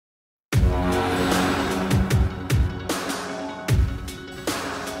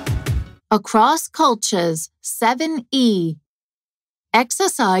Across Cultures, 7E.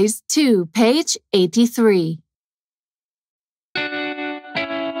 Exercise 2, page 83.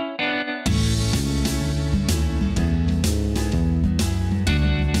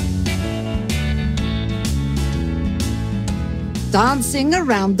 Dancing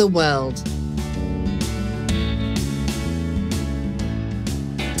around the world.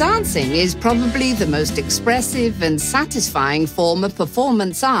 Dancing is probably the most expressive and satisfying form of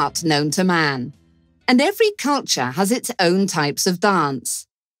performance art known to man. And every culture has its own types of dance.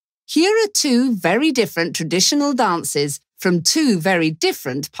 Here are two very different traditional dances from two very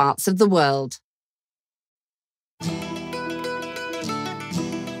different parts of the world.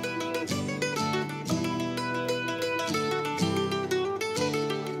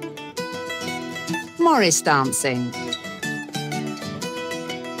 Morris dancing.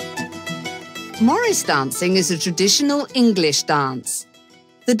 Morris dancing is a traditional English dance.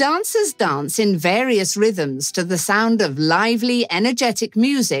 The dancers dance in various rhythms to the sound of lively, energetic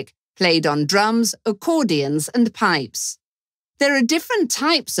music played on drums, accordions, and pipes. There are different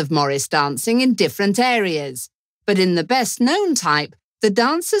types of Morris dancing in different areas, but in the best-known type, the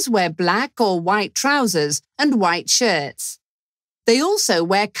dancers wear black or white trousers and white shirts. They also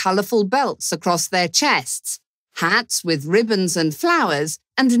wear colourful belts across their chests, hats with ribbons and flowers,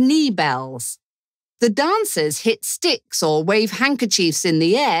 and knee bells. The dancers hit sticks or wave handkerchiefs in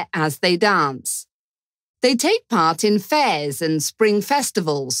the air as they dance. They take part in fairs and spring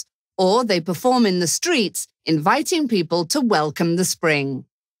festivals, or they perform in the streets, inviting people to welcome the spring.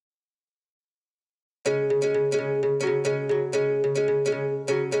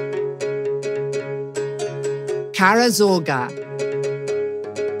 Zhorga.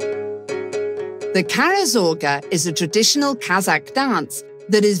 The Zhorga is a traditional Kazakh dance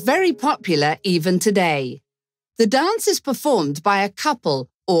that is very popular even today. The dance is performed by a couple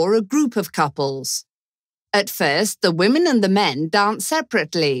or a group of couples. At first, the women and the men dance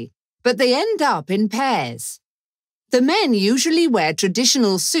separately, but they end up in pairs. The men usually wear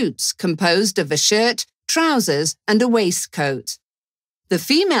traditional suits composed of a shirt, trousers, and a waistcoat. The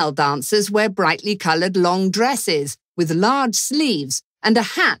female dancers wear brightly coloured long dresses with large sleeves and a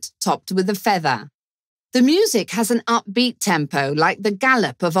hat topped with a feather. The music has an upbeat tempo like the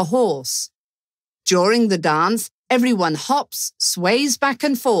gallop of a horse. During the dance, everyone hops, sways back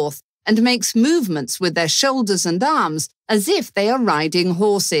and forth, and makes movements with their shoulders and arms as if they are riding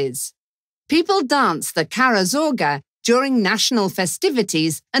horses. People dance the Zhorga during national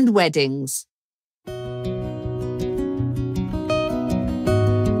festivities and weddings.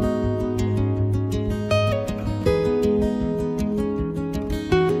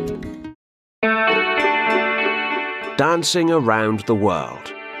 Dancing around the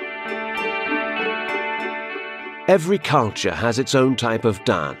world. Every culture has its own type of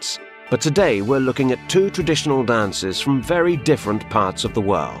dance, but today we're looking at two traditional dances from very different parts of the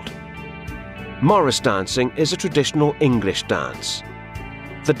world. Morris dancing is a traditional English dance.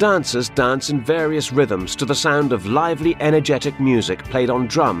 The dancers dance in various rhythms to the sound of lively, energetic music played on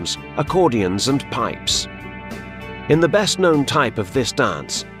drums, accordions, and pipes. In the best-known type of this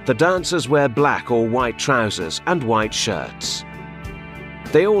dance, the dancers wear black or white trousers and white shirts.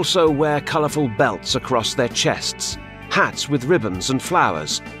 They also wear colourful belts across their chests, hats with ribbons and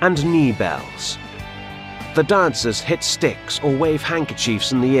flowers, and knee bells. The dancers hit sticks or wave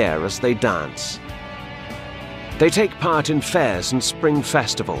handkerchiefs in the air as they dance. They take part in fairs and spring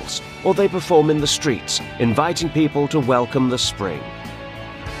festivals, or they perform in the streets, inviting people to welcome the spring.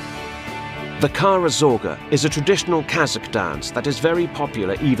 The Zhorga is a traditional Kazakh dance that is very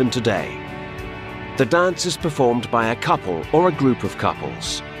popular even today. The dance is performed by a couple or a group of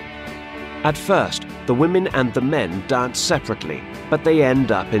couples. At first, the women and the men dance separately, but they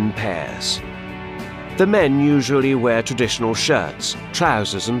end up in pairs. The men usually wear traditional shirts,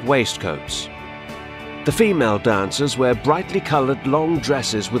 trousers, and waistcoats. The female dancers wear brightly coloured long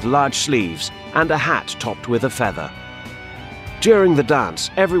dresses with large sleeves and a hat topped with a feather. During the dance,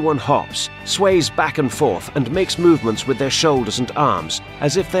 everyone hops, sways back and forth, and makes movements with their shoulders and arms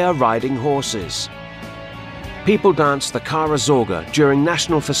as if they are riding horses. People dance the Zhorga during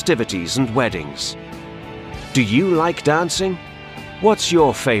national festivities and weddings. Do you like dancing? What's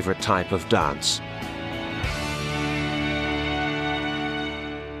your favorite type of dance?